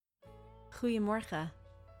Goedemorgen,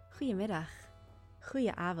 goedemiddag,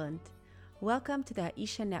 goedenavond. Welcome to the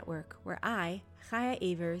Ha'isha Network, where I, Chaya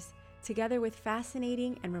Evers, together with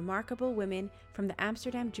fascinating and remarkable women from the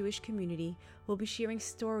Amsterdam Jewish community, will be sharing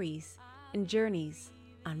stories and journeys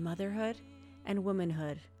on motherhood and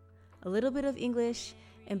womanhood. A little bit of English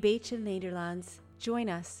and beetje Nederlands. Join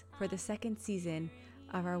us for the second season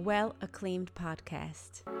of our well-acclaimed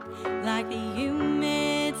podcast. Like the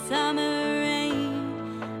humid summer rain,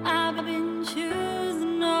 I've been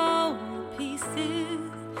choosing all the pieces,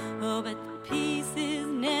 oh, but the pieces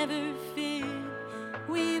never fit.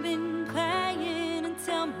 We've been playing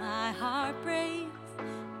until my heart breaks.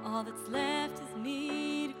 All that's left is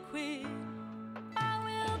me to quit.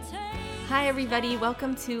 Hi, everybody.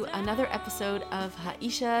 Welcome to another episode of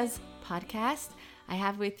Ha'isha's podcast. I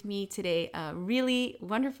have with me today a really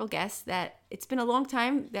wonderful guest that it's been a long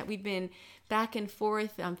time that we've been back and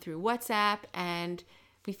forth through WhatsApp, and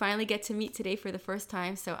we finally get to meet today for the first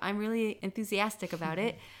time. So I'm really enthusiastic about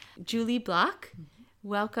it. Julie Block,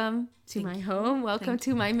 welcome to my home. Welcome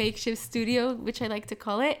to my makeshift studio, which I like to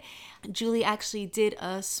call it. Julie actually did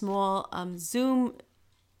a small Zoom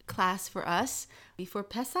class for us before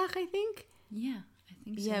Pesach, I think. Yeah.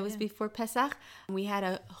 So, yeah, it was before Pesach. We had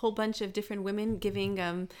a whole bunch of different women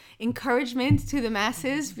giving encouragement to the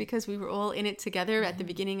masses because we were all in it together at the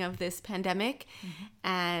beginning of this pandemic.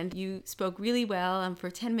 And you spoke really well for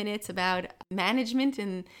 10 minutes about management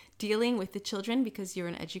and dealing with the children because you're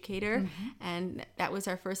an educator. And that was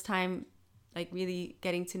our first time like really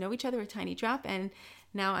getting to know each other, a tiny drop. And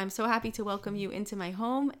now I'm so happy to welcome you into my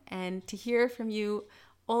home and to hear from you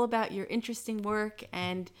all about your interesting work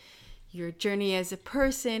and your journey as a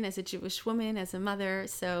person, as a Jewish woman, as a mother.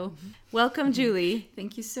 So welcome, Julie.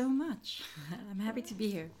 Thank you so much. I'm happy to be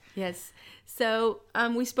here. Yes. So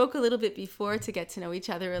we spoke a little bit before to get to know each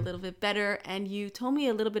other a little bit better, and you told me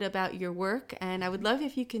a little bit about your work, and I would love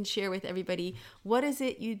if you can share with everybody what is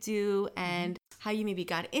it you do and how you maybe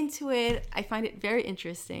got into it. I find it very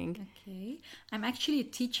interesting. Okay. I'm actually a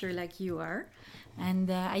teacher like you are.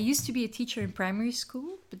 And I used to be a teacher in primary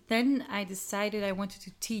school, but then I decided I wanted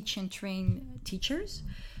to teach and train teachers.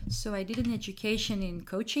 So I did an education in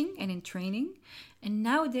coaching and in training. And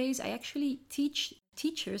nowadays I actually teach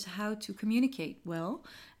teachers how to communicate well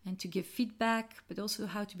and to give feedback, but also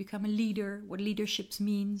how to become a leader, what leadership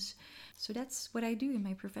means. So that's what I do in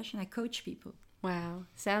my profession. I coach people. Wow.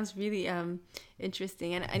 Sounds really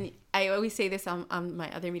interesting. And I always say this on my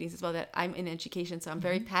other meetings as well, that I'm in education, so I'm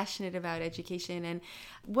very passionate about education. And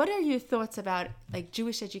what are your thoughts about like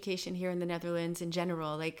Jewish education here in the Netherlands in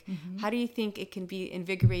general? Like, how do you think it can be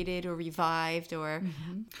invigorated or revived or...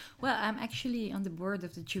 Well, I'm actually on the board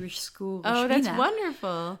of the Jewish school. Oh, that's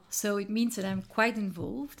wonderful. So it means that I'm quite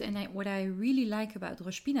involved. And what I really like about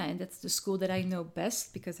Rosh Pina, and that's the school that I know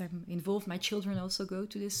best because I'm involved, my children also go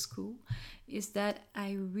to this school, is that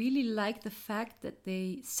I really like the fact that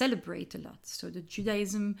they celebrate a lot. So the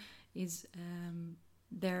Judaism is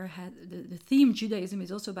the theme Judaism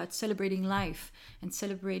is also about celebrating life and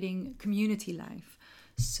celebrating community life.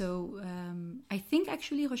 So I think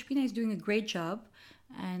actually Rosh Pina is doing a great job,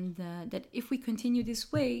 and that if we continue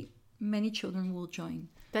this way, many children will join.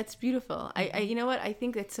 That's beautiful. I you know what? I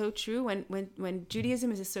think that's so true. When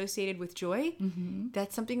Judaism is associated with joy,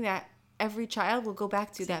 that's something that every child will go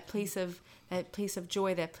back to, that place of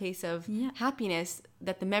joy, that place of happiness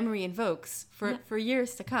that the memory invokes for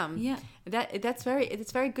years to come. Yeah, it's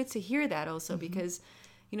very good to hear that also because,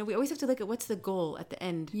 you know, we always have to look at what's the goal at the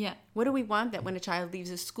end. Yeah, what do we want that when a child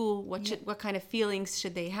leaves a school? What kind of feelings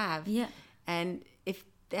should they have? Yeah, and if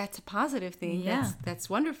that's a positive thing, that's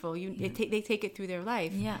wonderful. They take it through their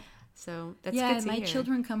life. Yeah. So that's good to hear. My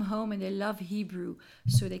children come home and they love Hebrew.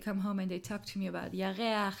 So they come home and they talk to me about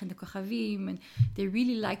Yareach and the Kochavim, and they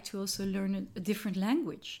really like to also learn a different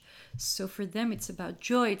language. So for them, it's about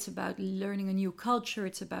joy. It's about learning a new culture.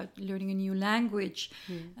 It's about learning a new language.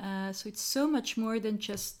 So it's so much more than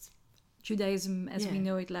just Judaism as we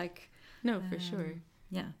know it. For sure.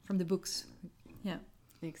 Yeah, from the books. Yeah,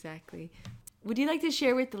 exactly. Would you like to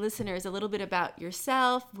share with the listeners a little bit about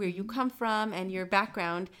yourself, where you come from, and your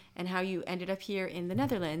background, and how you ended up here in the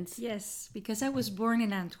Netherlands? Yes, because I was born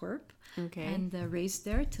in Antwerp and raised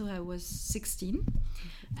there till I was 16.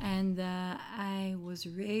 And I was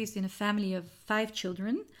raised in a family of 5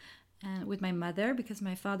 children with my mother because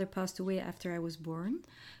my father passed away after I was born.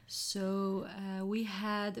 So we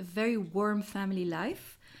had a very warm family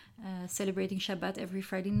life. Celebrating Shabbat every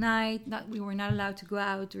Friday night. We were not allowed to go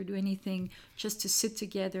out or do anything, just to sit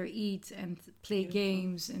together, eat and play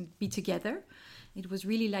games and be together. It was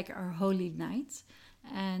really like our holy night.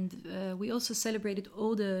 And we also celebrated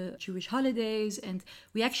all the Jewish holidays. And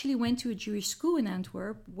we actually went to a Jewish school in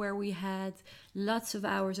Antwerp where we had lots of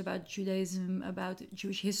hours about Judaism, about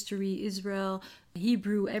Jewish history, Israel,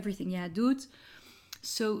 Hebrew, everything, Yahudut.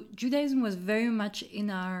 So Judaism was very much in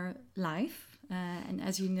our life. And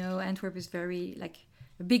as you know, Antwerp is very like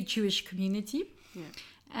a big Jewish community. Yeah.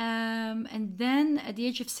 And then at the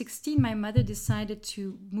age of 16, my mother decided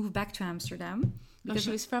to move back to Amsterdam. Oh,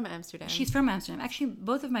 she was from Amsterdam. She's from Amsterdam. Actually,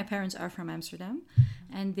 both of my parents are from Amsterdam.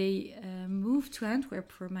 And they moved to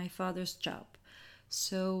Antwerp for my father's job.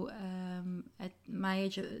 So at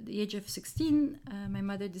the age of 16, my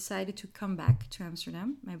mother decided to come back to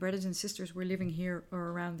Amsterdam. My brothers and sisters were living here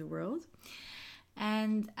or around the world.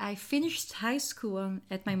 And I finished high school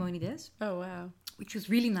at Maimonides. Oh, wow. Which was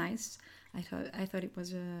really nice. I thought it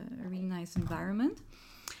was a really nice environment.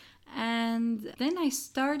 And then I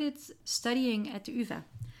started studying at the UvA.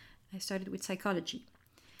 I started with psychology.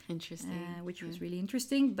 Interesting. Which was really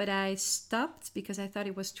interesting. But I stopped because I thought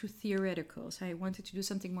it was too theoretical. So I wanted to do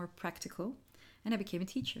something more practical. And I became a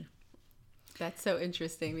teacher. That's so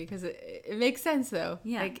interesting because it makes sense, though.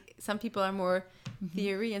 Yeah. Like some people are more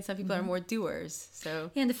theory and some people are more doers.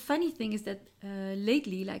 So yeah, and the funny thing is that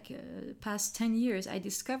lately, like past 10 years, I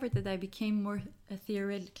discovered that I became more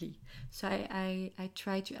theoretically. So I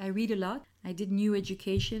read a lot. I did new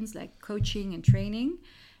educations like coaching and training.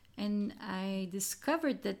 And I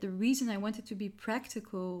discovered that the reason I wanted to be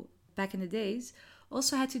practical back in the days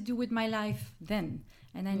also had to do with my life then.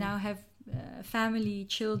 And I now have family,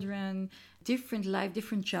 children, different life,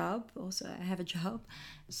 different job. Also, I have a job.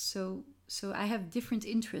 So I have different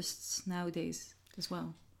interests nowadays as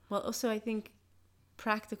well. Well, also, I think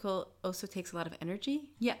practical also takes a lot of energy.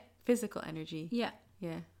 Yeah. Physical energy. Yeah.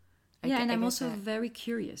 Yeah. And I'm also very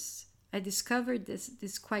curious. I discovered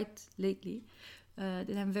this quite lately,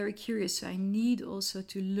 that I'm very curious. So I need also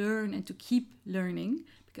to learn and to keep learning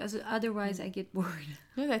because otherwise I get bored.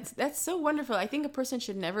 No, that's so wonderful. I think a person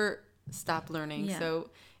should never stop learning. Yeah. So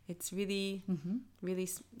it's really, really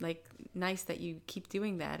like nice that you keep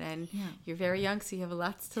doing that. And you're very young, so you have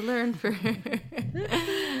lots to learn for.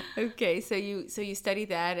 Okay, so you studied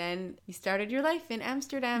that and you started your life in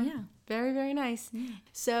Amsterdam. Yeah. Very, very nice. Yeah.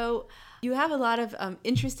 So you have a lot of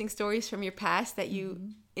interesting stories from your past that you,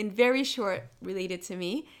 in very short, related to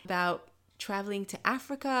me about traveling to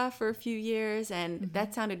Africa for a few years, and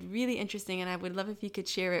that sounded really interesting, and I would love if you could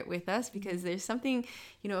share it with us because there's something,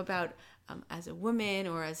 about as a woman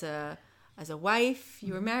or as a wife.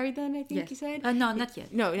 You were married then, I think you said? No, not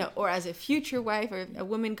yet. No, or as a future wife or a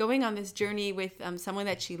woman going on this journey with someone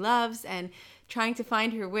that she loves and trying to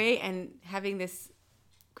find her way and having this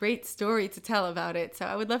great story to tell about it. So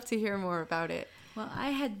I would love to hear more about it. Well, I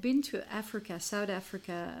had been to Africa, South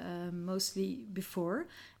Africa, mostly before.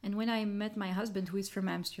 And when I met my husband, who is from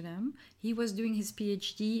Amsterdam, he was doing his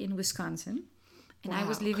PhD in Wisconsin. And I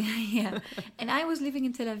was living, and I was living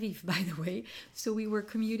in Tel Aviv, by the way. So we were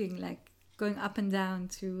commuting, like going up and down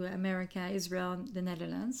to America, Israel, the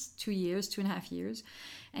Netherlands, 2.5 years.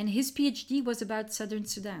 And his PhD was about Southern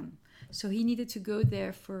Sudan. So he needed to go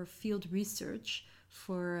there for field research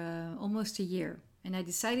for almost a year. And I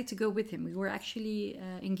decided to go with him. We were actually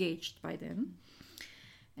engaged by then.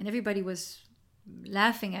 And everybody was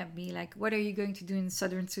laughing at me, like, what are you going to do in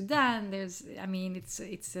Southern Sudan?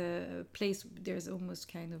 It's a place, there's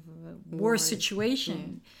almost kind of a war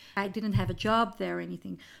situation. I didn't have a job there or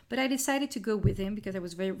anything. But I decided to go with him because I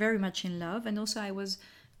was very, very much in love. And also I was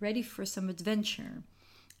ready for some adventure.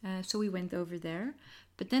 So we went over there.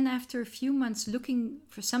 But then after a few months looking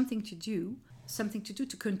for something to do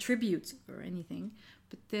to contribute or anything,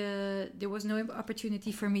 but there was no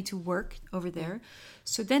opportunity for me to work over there.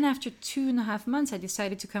 So then after 2.5 months I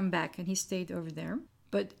decided to come back, and he stayed over there.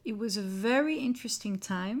 But it was a very interesting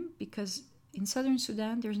time because in Southern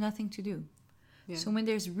Sudan there's nothing to do. So when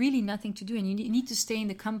there's really nothing to do and you need to stay in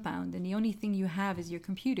the compound and the only thing you have is your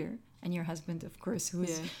computer and your husband, of course,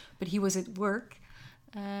 but he was at work,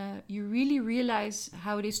 you really realize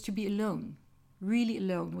how it is to be alone. Really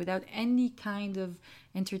alone, without any kind of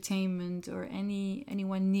entertainment or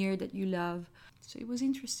anyone near that you love. So it was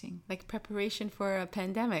interesting. Like preparation for a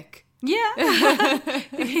pandemic. Yeah.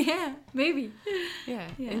 Yeah, maybe. Yeah,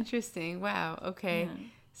 interesting. Wow, okay. Yeah.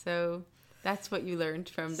 So that's what you learned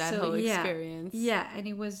from that whole experience. Yeah, and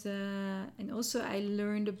it was, and also I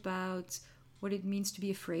learned about what it means to be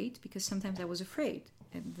afraid, because sometimes I was afraid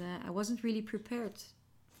and I wasn't really prepared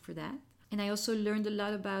for that. And I also learned a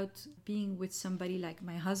lot about being with somebody like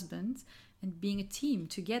my husband and being a team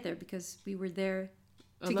together, because we were there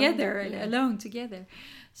together, alone together.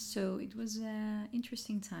 So it was an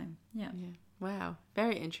interesting time. Yeah. Wow.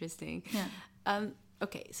 Very interesting. Yeah.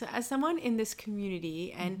 Okay, so as someone in this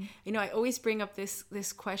community, and I always bring up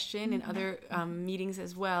this question in other meetings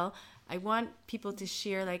as well. I want people to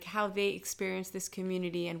share like how they experience this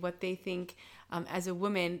community and what they think as a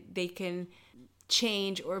woman they can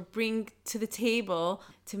change or bring to the table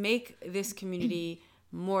to make this community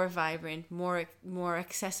more vibrant, more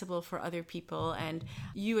accessible for other people. And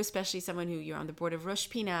you, especially someone who you're on the board of Rosh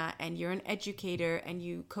Pina and you're an educator and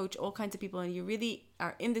you coach all kinds of people and you really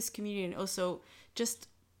are in this community and also just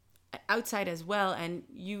outside as well. And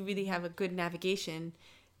you really have a good navigation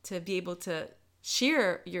to be able to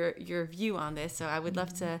share your view on this. So I would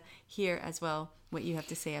love to hear as well what you have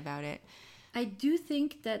to say about it. I do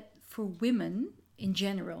think that for women in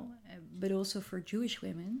general, but also for Jewish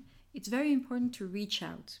women, it's very important to reach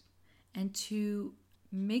out and to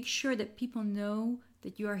make sure that people know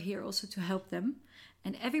that you are here also to help them.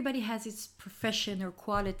 And everybody has its profession or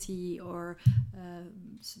quality or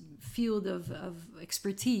field of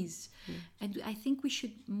expertise. And I think we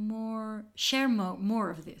should share more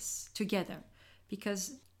of this together,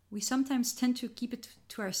 because we sometimes tend to keep it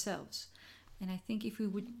to ourselves. And I think if we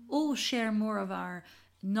would all share more of our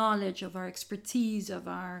knowledge, of our expertise, of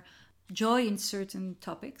our joy in certain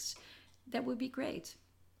topics, that would be great.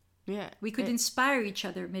 Yeah, we could inspire each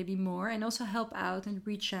other maybe more and also help out and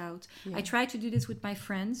reach out. I try to do this with my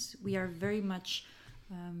friends. We are very much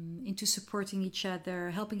into supporting each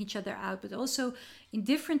other, helping each other out, but also in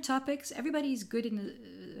different topics. Everybody is good in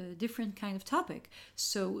a different kind of topic.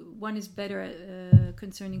 So one is better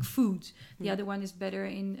concerning food, the other one is better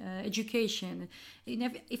in education.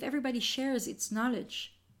 If everybody shares its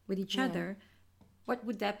knowledge with each other, what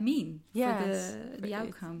would that mean for the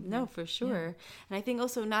outcome? No, for sure. Yeah. And I think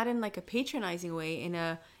also not in like a patronizing way, in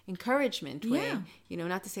a encouragement way.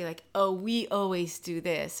 Not to say like, oh, we always do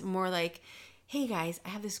this. More like, hey guys, I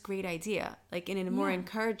have this great idea, like in a more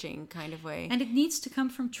encouraging kind of way. And it needs to come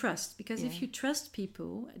from trust, because if you trust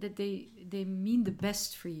people that they mean the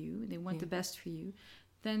best for you, they want the best for you,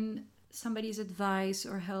 then somebody's advice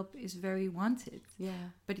or help is very wanted. Yeah.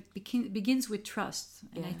 But it begins with trust.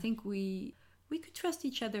 And I think we could trust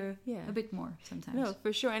each other a bit more sometimes. No,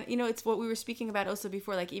 for sure. And, it's what we were speaking about also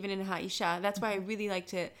before, like even in Haisha. That's why I really like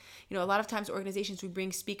to, a lot of times organizations, we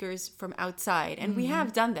bring speakers from outside. And we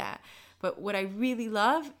have done that. But what I really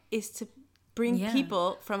love is to bring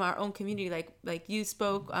people from our own community. Like you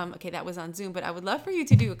spoke, that was on Zoom. But I would love for you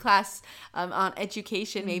to do a class on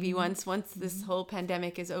education maybe once this whole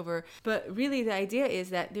pandemic is over. But really the idea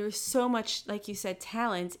is that there's so much, like you said,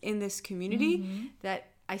 talent in this community that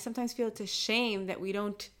I sometimes feel it's a shame that we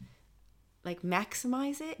don't like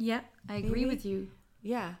maximize it. Yeah, I agree with you.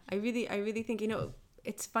 Yeah, I really think,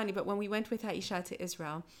 it's funny, but when we went with Haisha to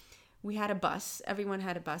Israel, we had a bus. Everyone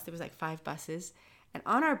had a bus. There was like 5 buses. And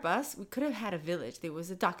on our bus, we could have had a village. There was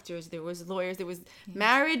doctors, there was lawyers, there was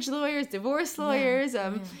marriage lawyers, divorce lawyers,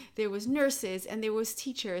 there was nurses, and there was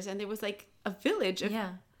teachers, and there was like a village of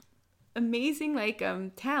amazing like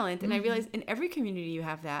talent. And I realized in every community you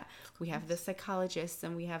have that. We have the psychologists,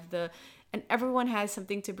 and we have and everyone has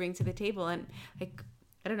something to bring to the table. And like,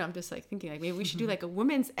 I don't know, I'm just like thinking like maybe we should do like a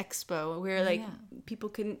women's expo where like people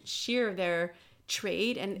can share their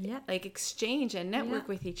trade and like exchange and network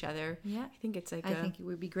with each other. I think it's like I think it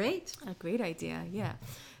would be great. A great idea.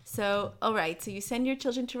 So all right, so you send your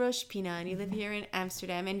children to Rosh Pina and you live here in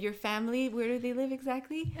Amsterdam. And your family, where do they live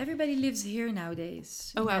exactly? Everybody lives here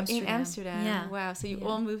nowadays. In Amsterdam. Wow, so you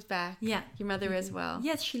all moved back. Your mother as well.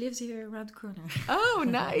 Yes, she lives here around the corner. Oh,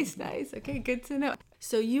 nice. Okay, good to know.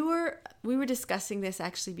 So we were discussing this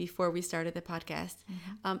actually before we started the podcast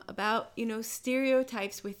about,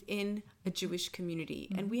 stereotypes within a Jewish community.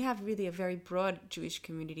 And we have really a very broad Jewish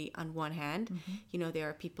community on one hand. There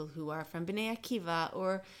are people who are from Bnei Akiva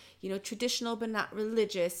or, traditional but not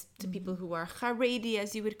religious, to people who are Haredi,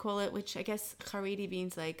 as you would call it, which I guess Haredi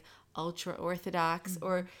means like ultra-Orthodox,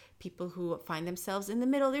 or people who find themselves in the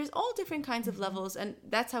middle. There's all different kinds of levels, and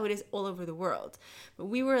that's how it is all over the world. But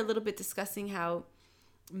we were a little bit discussing how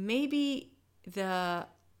maybe the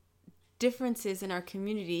differences in our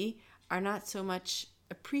community are not so much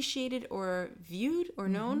appreciated or viewed or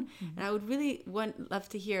known. And I would really love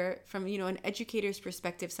to hear from, an educator's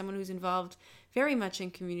perspective, someone who's involved very much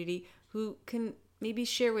in community, who can maybe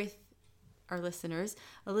share with our listeners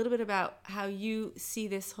a little bit about how you see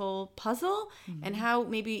this whole puzzle and how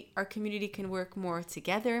maybe our community can work more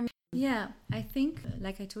together. Yeah, I think,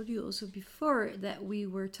 like I told you also before, that we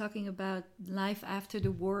were talking about life after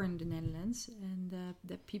the war in the Netherlands, and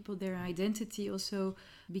that people, their identity also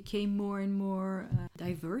became more and more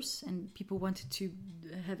diverse, and people wanted to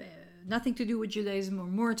have nothing to do with Judaism or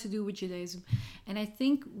more to do with Judaism. And I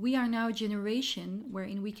think we are now a generation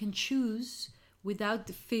wherein we can choose without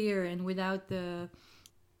the fear and without the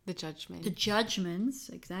judgment. The judgments,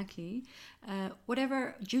 exactly.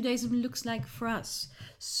 Whatever Judaism looks like for us.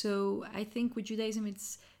 So I think with Judaism,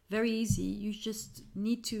 it's very easy. You just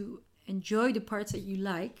need to enjoy the parts that you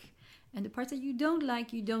like, and the parts that you don't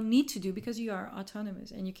like, you don't need to do, because you are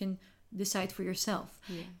autonomous and you can decide for yourself.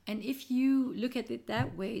 Yeah. And if you look at it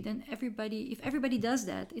that way, then if everybody does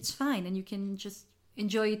that, it's fine, and you can just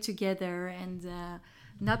enjoy it together and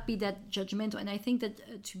not be that judgmental. And I think that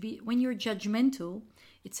when you're judgmental,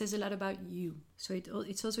 it says a lot about you. So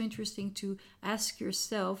it's also interesting to ask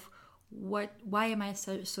yourself, why am I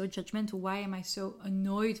so judgmental? Why am I so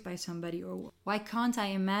annoyed by somebody? Or why can't I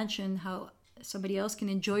imagine how somebody else can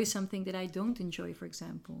enjoy something that I don't enjoy, for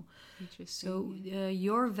example? Interesting. So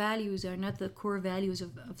your values are not the core values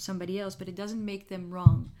of somebody else, but it doesn't make them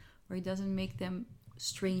wrong, or it doesn't make them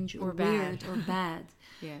strange or weird or bad.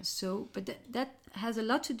 Yeah. So, but that has a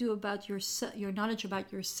lot to do about your knowledge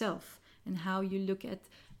about yourself and how you look at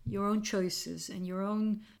your own choices and your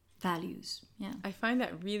own values. Yeah. I find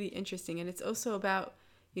that really interesting. And it's also about,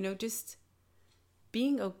 just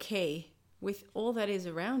being okay with all that is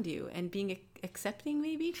around you and being accepting,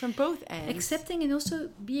 maybe from both ends. Accepting, and also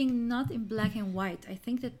being not in black and white. I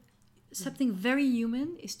think that something very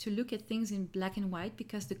human is to look at things in black and white,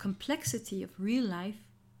 because the complexity of real life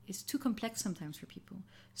is too complex sometimes for people.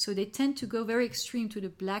 So they tend to go very extreme to the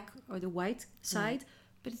black or the white side.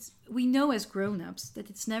 But we know as grown-ups that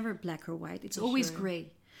it's never black or white. It's always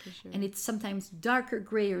gray. Sure. And it's sometimes darker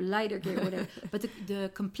gray or lighter gray or whatever. But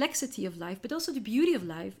the complexity of life, but also the beauty of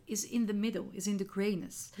life, is in the middle, is in the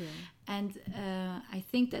grayness. Yeah. And I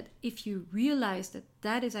think that if you realize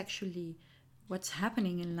that is actually what's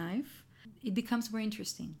happening in life, it becomes more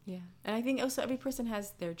interesting. Yeah. And I think also every person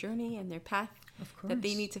has their journey and their path that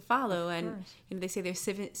they need to follow. And they say there's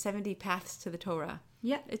 70 paths to the Torah.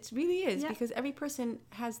 Yeah. It really is, because every person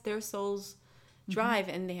has their soul's drive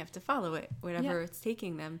and they have to follow it, whatever it's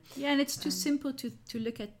taking them. Yeah, and it's too simple to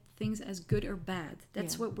look at things as good or bad.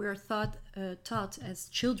 That's what we're taught as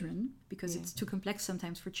children, because it's too complex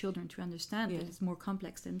sometimes for children to understand that it's more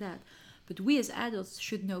complex than that. But we as adults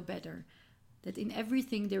should know better, that in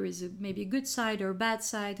everything there is maybe a good side or a bad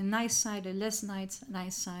side, a nice side, a less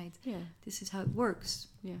nice side. Yeah. This is how it works.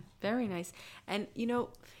 Yeah, very nice. And you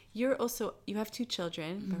have 2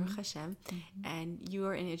 children, Baruch Hashem, and you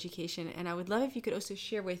are in education. And I would love if you could also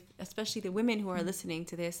share with, especially the women who are listening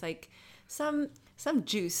to this, like some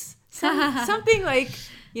juice, something like,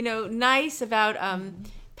 nice about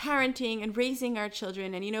parenting and raising our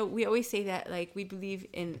children. And, we always say that, like, we believe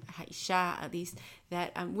in Haisha, at least,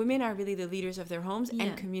 that women are really the leaders of their homes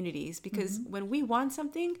and communities, because when we want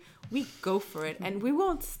something, we go for it, and we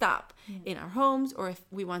won't stop in our homes, or if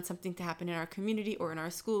we want something to happen in our community or in our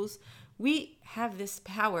schools. We have this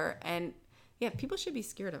power, and people should be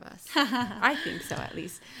scared of us. I think so, at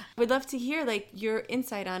least. We'd love to hear, like, your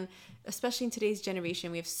insight on, especially in today's generation,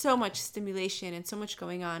 we have so much stimulation and so much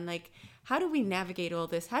going on. Like, how do we navigate all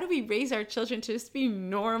this? How do we raise our children to just be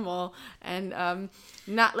normal and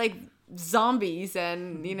not like zombies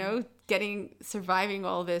and, surviving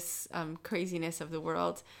all this craziness of the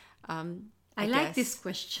world? I like this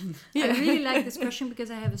question. I really like this question,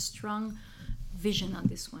 because I have a strong vision on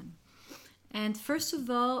this one. And first of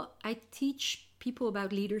all, I teach people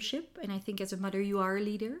about leadership. And I think as a mother, you are a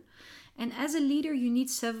leader. And as a leader, you need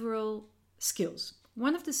several skills.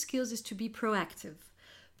 One of the skills is to be proactive.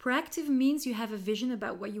 Proactive means you have a vision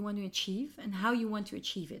about what you want to achieve and how you want to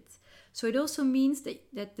achieve it. So it also means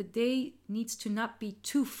that the day needs to not be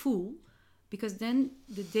too full, because then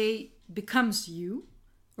the day becomes you,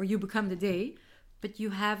 or you become the day, but you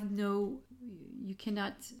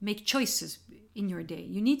cannot make choices in your day.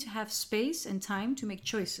 You need to have space and time to make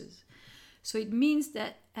choices. So it means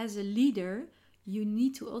that as a leader, you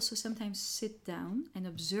need to also sometimes sit down and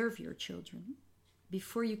observe your children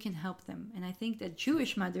before you can help them. And I think that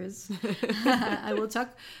Jewish mothers, I will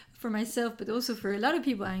talk for myself, but also for a lot of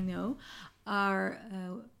people I know, are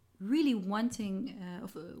really willing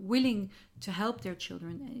to help their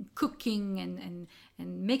children, and cooking and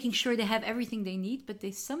making sure they have everything they need. But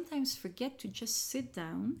they sometimes forget to just sit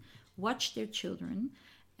down, watch their children,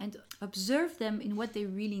 and observe them in what they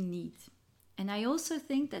really need. And I also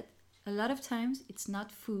think that a lot of times it's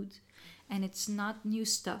not food and it's not new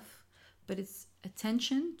stuff, but it's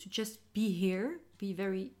attention to just be here, be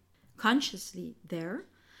very consciously there,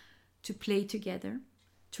 to play together,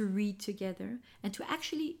 to read together, and to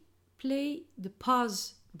actually play the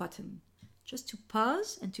pause button, just to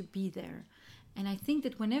pause and to be there. And I think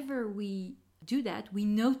that whenever we do that, we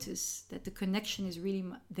notice that the connection is really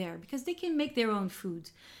there, because they can make their own food.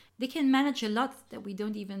 They can manage a lot that we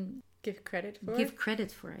don't even Give credit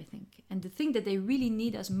for. I think. And the thing that they really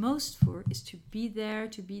need us most for is to be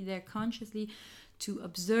there consciously, to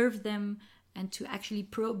observe them, and to actually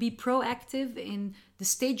be proactive in the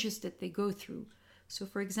stages that they go through. So,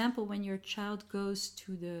 for example, when your child goes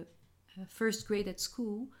to the first grade at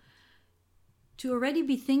school, to already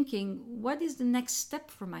be thinking, what is the next step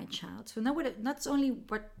for my child? So now, not only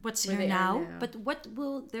what's here now, but what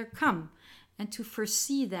will there come? And to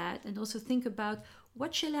foresee that, and also think about,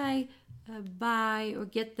 what shall I buy or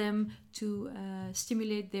get them to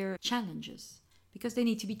stimulate their challenges? Because they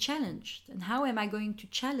need to be challenged. And how am I going to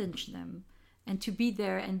challenge them? And to be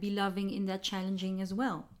there and be loving in that challenging as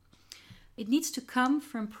well. It needs to come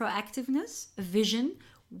from proactiveness, a vision.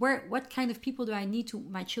 What kind of people do I need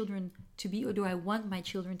my children to be, or do I want my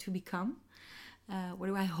children to become? What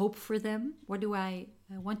do I hope for them? What do I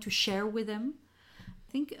want to share with them?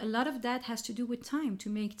 I think a lot of that has to do with time, to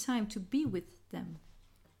make time to be with them.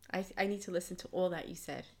 I need to listen to all that you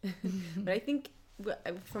said. But I think,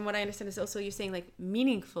 from what I understand, is also you're saying like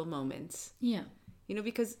meaningful moments. Yeah. You know,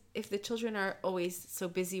 because if the children are always so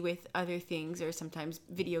busy with other things, or sometimes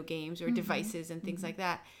video games or devices and things like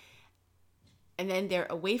that, and then they're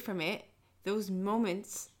away from it, those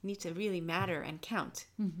moments need to really matter and count.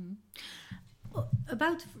 Well,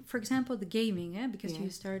 about, for example, the gaming, because you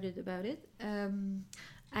started about it.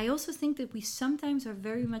 I also think that we sometimes are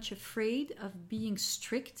very much afraid of being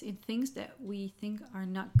strict in things that we think are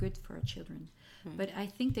not good for our children. But I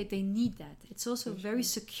think that they need that. It's also very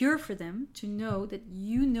secure for them to know that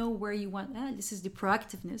you know where you want. This is the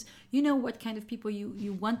proactiveness. You know what kind of people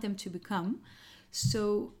you want them to become.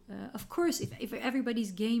 So, of course, if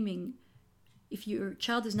everybody's gaming, if your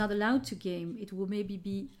child is not allowed to game, it will maybe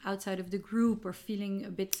be outside of the group or feeling a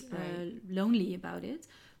bit lonely about it.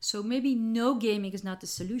 So maybe no gaming is not the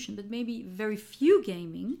solution, but maybe very few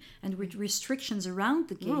gaming and with restrictions around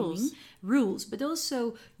the gaming, rules, but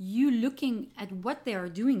also you looking at what they are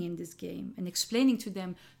doing in this game and explaining to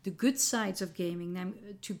them the good sides of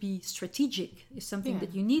gaming. To be strategic is something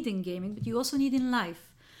that you need in gaming, but you also need in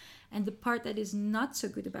life. And the part that is not so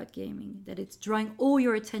good about gaming, that it's drawing all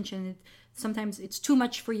your attention, sometimes it's too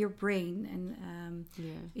much for your brain, and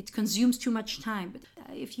it consumes too much time. But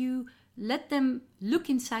if you let them look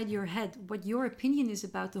inside your head what your opinion is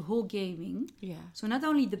about the whole gaming. So not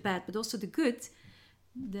only the bad, but also the good.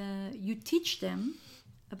 You teach them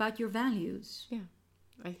about your values. Yeah,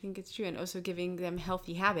 I think it's true. And also giving them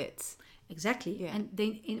healthy habits. Exactly. Yeah.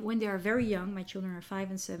 And when they are very young, my children are 5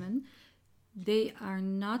 and 7, they are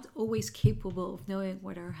not always capable of knowing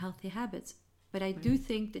what are healthy habits. But I do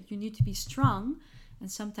think that you need to be strong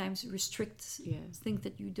and sometimes restrict things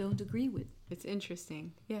that you don't agree with. It's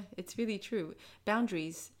interesting. Yeah, it's really true.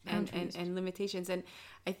 Boundaries. And limitations. And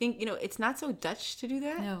I think, it's not so Dutch to do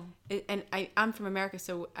that. No. I'm from America,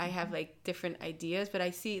 so I have like different ideas, but I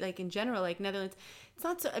see like in general, like Netherlands, it's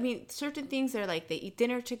not so, certain things are like they eat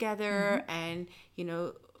dinner together and,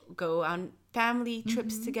 go on family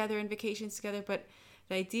trips together and vacations together. But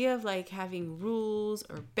the idea of like having rules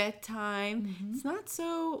or bedtime, it's not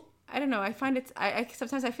so... I don't know. I find it's. I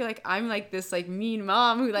sometimes I feel like I'm like this like mean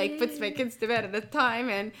mom who like puts my kids to bed at a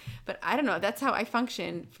time, but I don't know. That's how I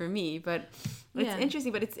function for me. But it's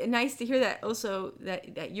interesting. But it's nice to hear that also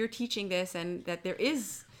that you're teaching this and that there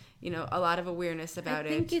is a lot of awareness about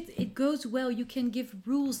it. I think it goes well. You can give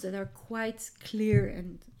rules that are quite clear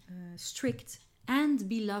and strict and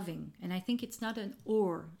be loving. And I think it's not an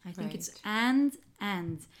or. I think it's and.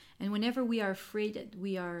 And whenever we are afraid that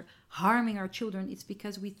we are harming our children, it's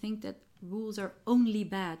because we think that rules are only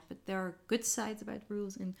bad. But there are good sides about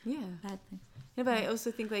rules and bad things. Yeah, but I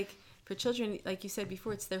also think like for children, like you said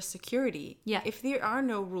before, it's their security. Yeah. If there are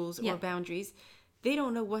no rules or boundaries, they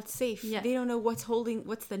don't know what's safe. Yeah. They don't know what's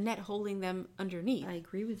the net holding them underneath. I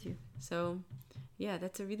agree with you. So... yeah,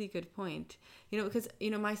 that's a really good point. Because,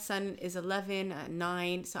 my son is 11,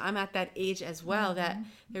 9, so I'm at that age as well that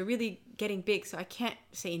they're really getting big. So I can't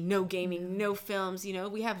say no gaming, no films.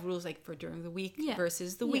 We have rules like for during the week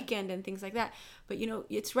versus the weekend and things like that. But,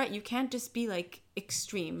 it's right. You can't just be like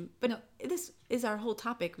extreme. But this is our whole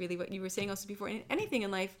topic, really, what you were saying also before. In anything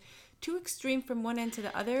in life, too extreme from one end to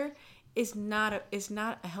the other is not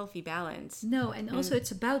a healthy balance. No, and also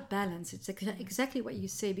it's about balance. It's exactly what you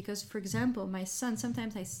say, because for example, my son,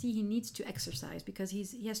 sometimes I see he needs to exercise because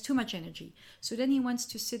he has too much energy. So then he wants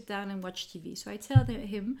to sit down and watch TV. So I tell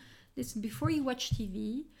him, listen, before you watch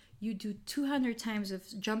TV, you do 200 times of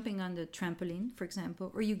jumping on the trampoline, for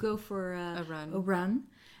example, or you go for a run,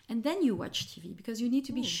 and then you watch TV, because you need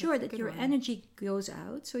to be sure that your energy goes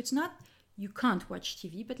out. So it's not you can't watch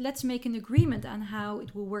TV, but let's make an agreement on how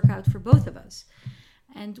it will work out for both of us.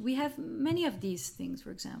 And we have many of these things,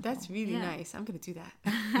 for example. That's really nice. I'm going to do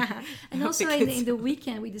that. And also in the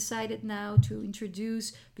weekend, we decided now to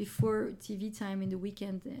introduce, before TV time in the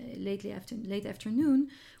weekend, late afternoon,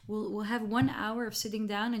 we'll have 1 hour of sitting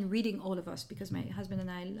down and reading, all of us, because my husband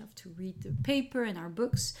and I love to read the paper and our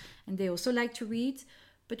books, and they also like to read.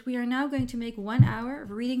 But we are now going to make 1 hour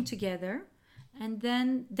of reading together, and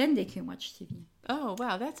then they can watch TV. Oh,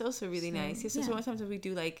 wow. That's also really nice. So sometimes we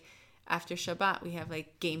do like after Shabbat, we have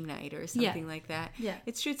like game night or something like that. Yeah.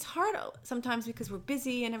 It's true. It's hard sometimes because we're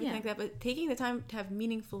busy and everything like that, but taking the time to have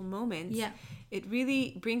meaningful moments, it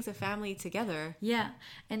really brings a family together. Yeah.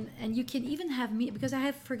 And you can even have me, because I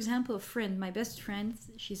have, for example, a friend, my best friend,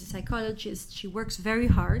 she's a psychologist. She works very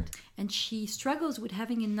hard and she struggles with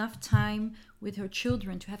having enough time with her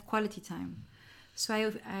children to have quality time.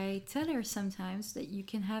 So I tell her sometimes that you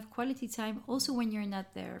can have quality time also when you're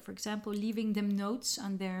not there. For example, leaving them notes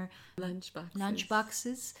on their lunch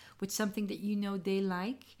boxes with something that you know they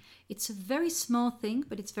like. It's a very small thing,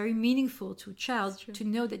 but it's very meaningful to a child to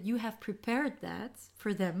know that you have prepared that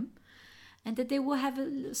for them and that they will have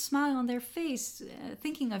a smile on their face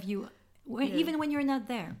thinking of you even when you're not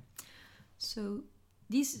there. So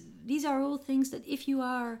these are all things that if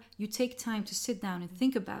you take time to sit down and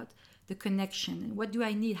think about the connection and what do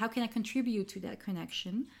I need, how can I contribute to that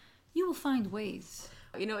connection, you will find ways.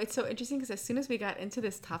 You know, it's so interesting because as soon as we got into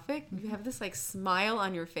this topic, you have this like smile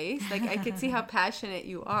on your face. Like I could see how passionate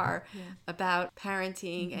you are about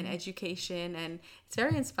parenting and education, and it's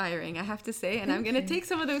very inspiring, I have to say. And I'm going to take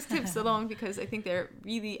some of those tips along because I think they're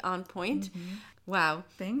really on point. Wow.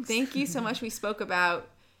 Thanks. Thank you so much. We spoke about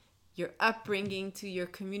your upbringing, to your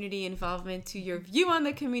community involvement, to your view on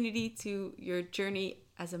the community, to your journey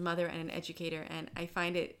as a mother and an educator. And I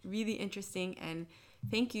find it really interesting, and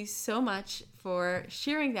thank you so much for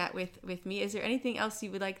sharing that with me. Is there anything else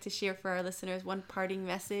you would like to share for our listeners? One parting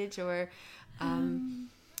message or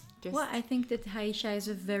Well, I think that Haisha is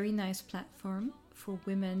a very nice platform for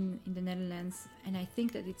women in the Netherlands, and I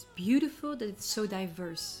think that it's beautiful that it's so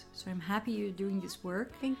diverse. So I'm happy you're doing this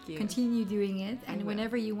work. Thank you. Continue doing it, and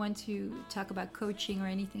whenever you want to talk about coaching or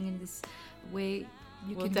anything in this way,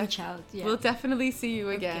 you can reach out. Yeah. We'll definitely see you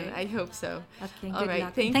again. Okay. I hope so. Okay, all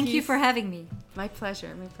right. Thank you for having me. My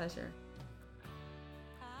pleasure. My pleasure.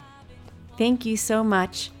 Thank you so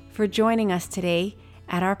much for joining us today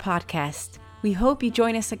at our podcast. We hope you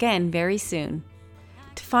join us again very soon.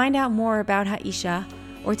 To find out more about Haisha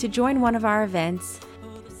or to join one of our events,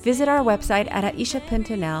 visit our website at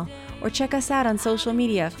haisha.nl or check us out on social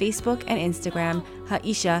media, Facebook and Instagram,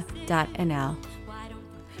 haisha.nl.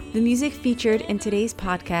 The music featured in today's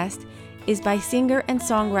podcast is by singer and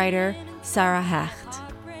songwriter Sarah Hecht.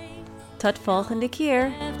 Tot volgende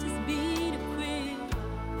keer!